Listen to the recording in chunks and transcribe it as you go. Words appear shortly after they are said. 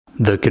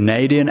The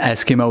Canadian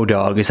Eskimo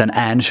Dog is an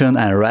ancient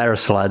and rare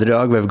sled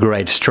dog with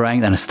great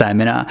strength and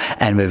stamina,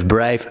 and with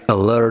brave,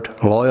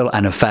 alert, loyal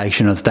and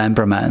affectionate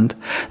temperament.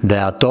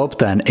 There are top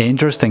 10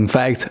 interesting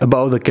facts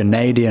about the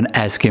Canadian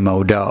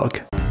Eskimo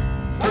Dog.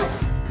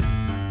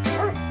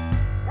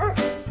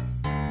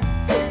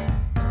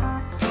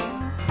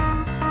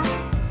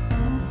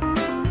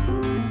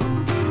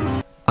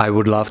 I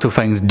would love to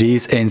thank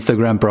these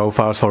Instagram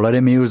profiles for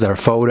letting me use their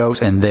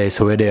photos in this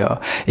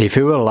video. If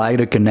you will like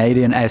the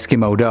Canadian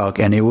Eskimo Dog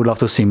and you would love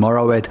to see more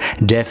of it,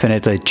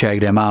 definitely check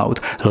them out.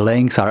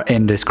 Links are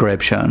in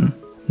description.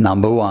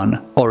 Number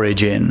 1.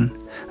 Origin.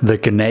 The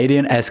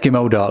Canadian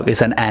Eskimo Dog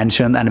is an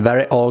ancient and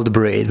very old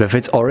breed with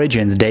its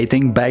origins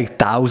dating back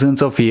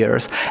thousands of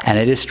years, and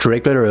it is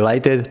strictly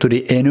related to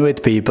the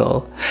Inuit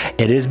people.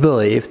 It is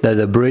believed that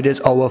the breed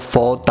is over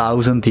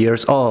 4,000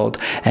 years old,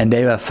 and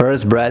they were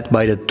first bred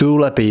by the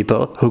Thule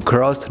people who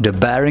crossed the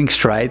Bering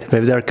Strait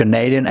with their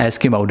Canadian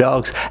Eskimo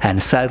dogs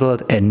and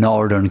settled in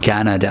northern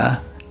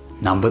Canada.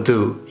 Number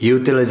 2.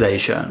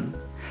 Utilization.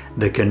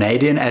 The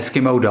Canadian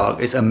Eskimo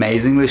Dog is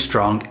amazingly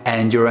strong,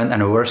 endurant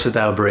and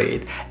versatile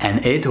breed,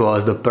 and it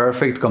was the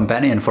perfect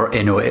companion for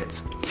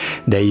Inuits.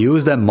 They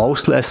use them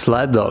mostly as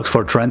sled dogs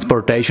for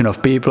transportation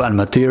of people and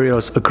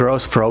materials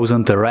across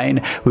frozen terrain,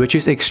 which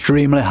is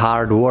extremely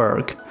hard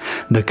work.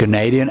 The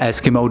Canadian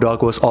Eskimo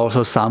Dog was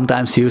also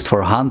sometimes used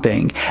for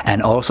hunting,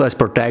 and also as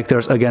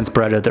protectors against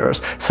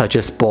predators, such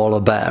as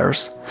polar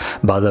bears.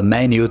 But the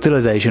main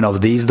utilization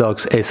of these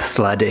dogs is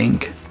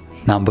sledding.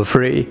 Number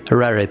 3.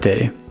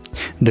 Rarity.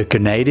 The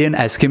Canadian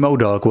Eskimo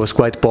Dog was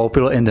quite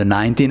popular in the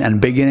 19th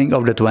and beginning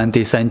of the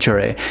 20th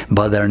century,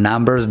 but their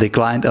numbers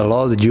declined a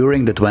lot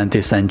during the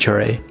 20th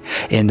century.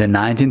 In the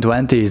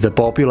 1920s, the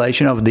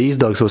population of these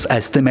dogs was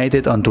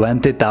estimated on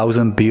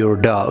 20,000 pure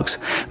dogs,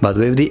 but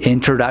with the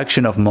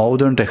introduction of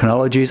modern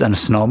technologies and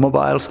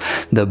snowmobiles,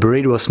 the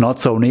breed was not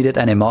so needed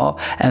anymore,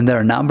 and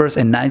their numbers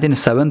in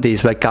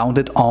 1970s were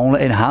counted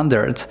only in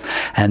hundreds,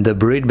 and the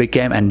breed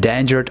became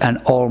endangered and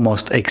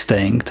almost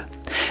extinct.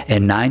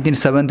 In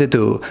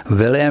 1972,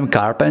 William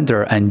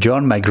Carpenter and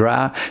John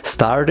McGrath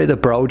started a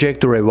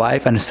project to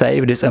revive and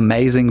save this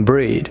amazing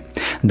breed.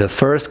 The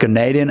first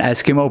Canadian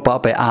Eskimo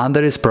puppy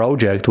under this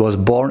project was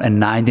born in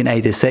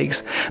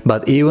 1986,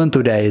 but even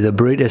today the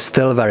breed is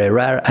still very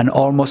rare and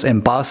almost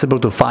impossible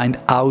to find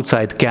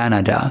outside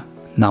Canada.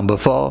 Number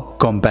 4.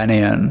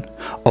 Companion.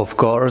 Of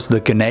course, the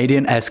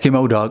Canadian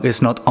Eskimo Dog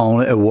is not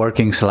only a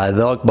working sled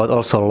dog, but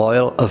also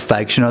loyal,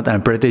 affectionate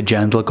and pretty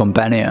gentle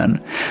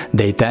companion.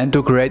 They tend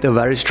to create a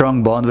very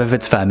strong bond with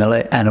its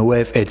family and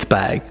with its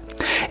pack.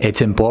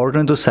 It's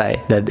important to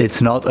say that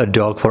it's not a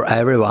dog for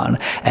everyone,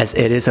 as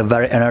it is a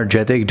very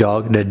energetic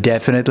dog that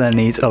definitely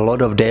needs a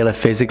lot of daily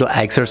physical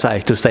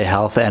exercise to stay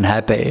healthy and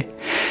happy.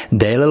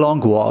 Daily long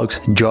walks,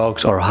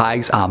 jogs or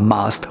hikes are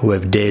must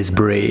with this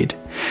breed.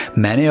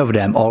 Many of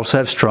them also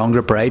have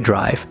stronger prey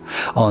drive.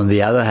 On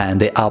the other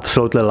hand, they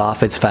absolutely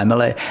love its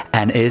family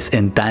and is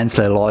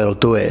intensely loyal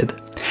to it.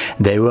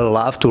 They will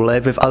love to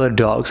live with other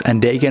dogs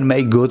and they can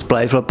make good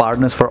playful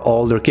partners for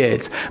older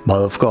kids, but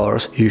of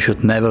course you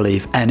should never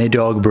leave any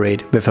dog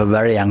breed with a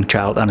very young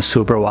child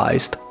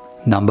unsupervised.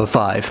 Number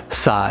 5.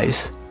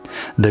 Size.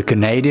 The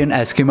Canadian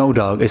Eskimo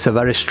Dog is a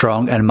very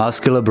strong and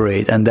muscular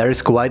breed, and there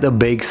is quite a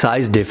big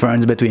size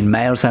difference between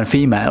males and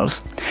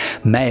females.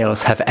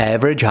 Males have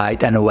average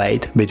height and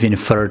weight between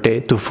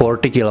 30 to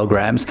 40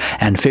 kilograms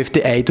and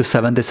 58 to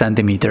 70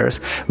 centimeters,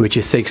 which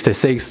is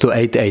 66 to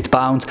 88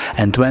 pounds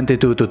and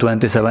 22 to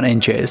 27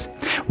 inches,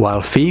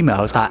 while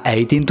females are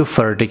 18 to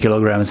 30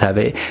 kilograms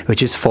heavy,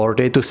 which is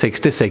 40 to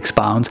 66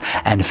 pounds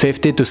and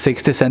 50 to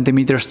 60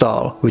 centimeters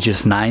tall, which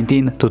is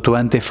 19 to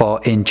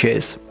 24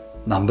 inches.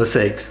 Number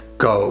 6.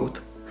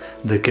 Coat.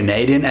 The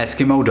Canadian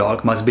Eskimo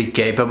Dog must be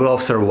capable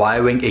of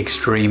surviving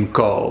extreme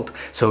cold,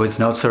 so it's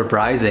not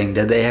surprising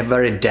that they have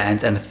very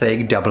dense and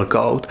thick double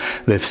coat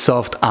with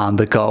soft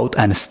undercoat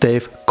and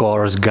stiff,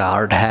 coarse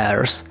guard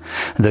hairs.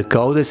 The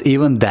coat is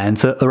even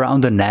denser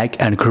around the neck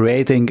and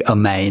creating a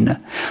mane.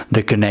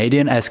 The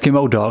Canadian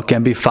Eskimo Dog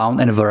can be found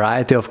in a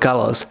variety of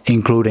colors,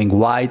 including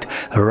white,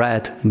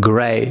 red,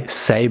 grey,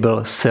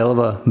 sable,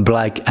 silver,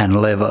 black and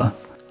liver.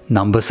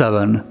 Number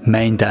 7.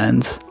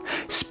 Maintenance.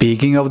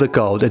 Speaking of the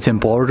coat, it's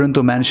important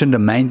to mention the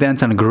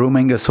maintenance and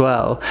grooming as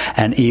well,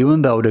 and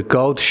even though the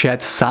coat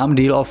sheds some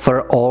deal of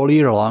fur all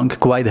year long,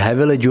 quite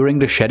heavily during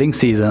the shedding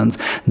seasons,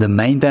 the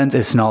maintenance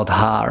is not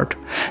hard.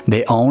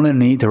 They only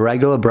need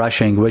regular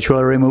brushing, which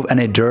will remove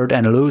any dirt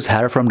and loose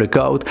hair from the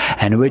coat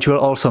and which will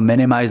also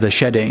minimize the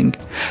shedding.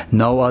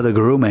 No other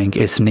grooming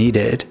is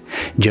needed.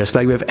 Just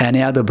like with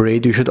any other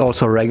breed, you should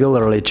also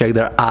regularly check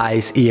their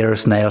eyes,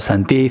 ears, nails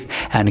and teeth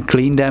and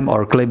clean them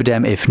or clip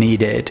them if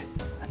needed.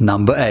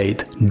 Number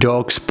 8.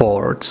 Dog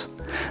sports.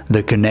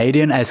 The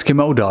Canadian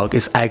Eskimo Dog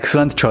is an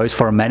excellent choice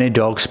for many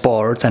dog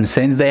sports, and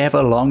since they have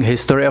a long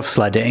history of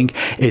sledding,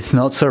 it's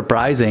not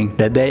surprising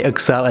that they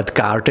excel at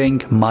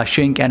karting,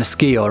 mushing and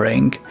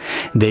ski-oring.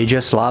 They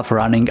just love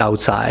running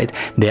outside.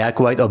 They are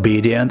quite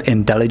obedient,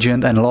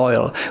 intelligent and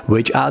loyal,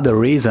 which are the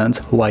reasons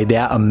why they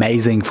are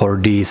amazing for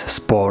these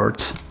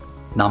sports.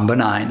 Number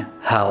 9.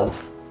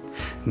 Health.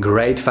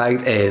 Great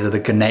fact is that the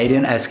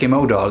Canadian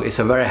Eskimo Dog is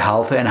a very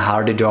healthy and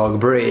hardy dog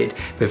breed,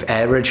 with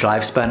average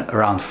lifespan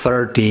around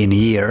 13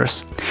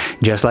 years.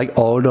 Just like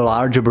all the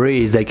larger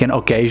breeds, they can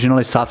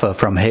occasionally suffer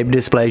from hip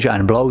dysplasia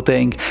and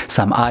bloating,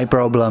 some eye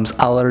problems,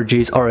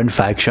 allergies or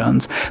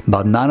infections,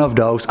 but none of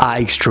those are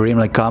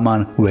extremely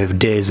common with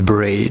this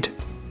breed.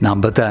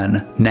 Number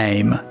 10.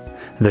 Name.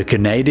 The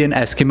Canadian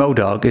Eskimo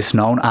Dog is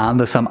known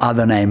under some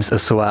other names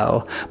as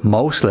well,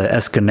 mostly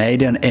as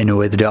Canadian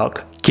Inuit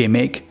Dog,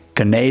 Kimik,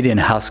 Canadian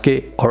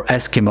Husky or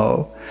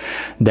Eskimo.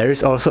 There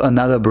is also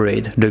another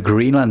breed, the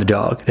Greenland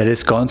Dog, that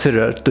is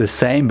considered the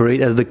same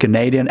breed as the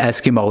Canadian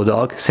Eskimo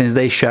Dog since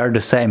they share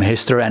the same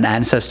history and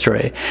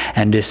ancestry,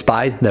 and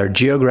despite their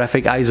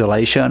geographic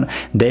isolation,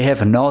 they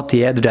have not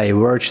yet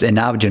diverged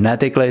enough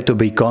genetically to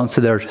be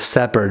considered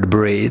separate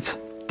breeds.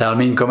 Tell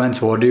me in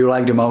comments what do you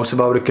like the most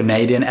about the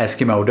Canadian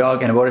Eskimo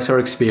Dog and what is your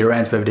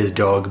experience with this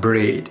dog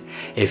breed.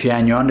 If you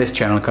are new on this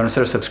channel,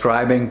 consider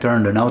subscribing,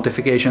 turn the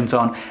notifications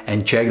on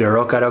and check the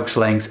Rocadog's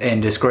links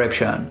in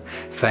description.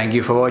 Thank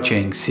you for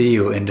watching, see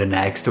you in the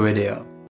next video.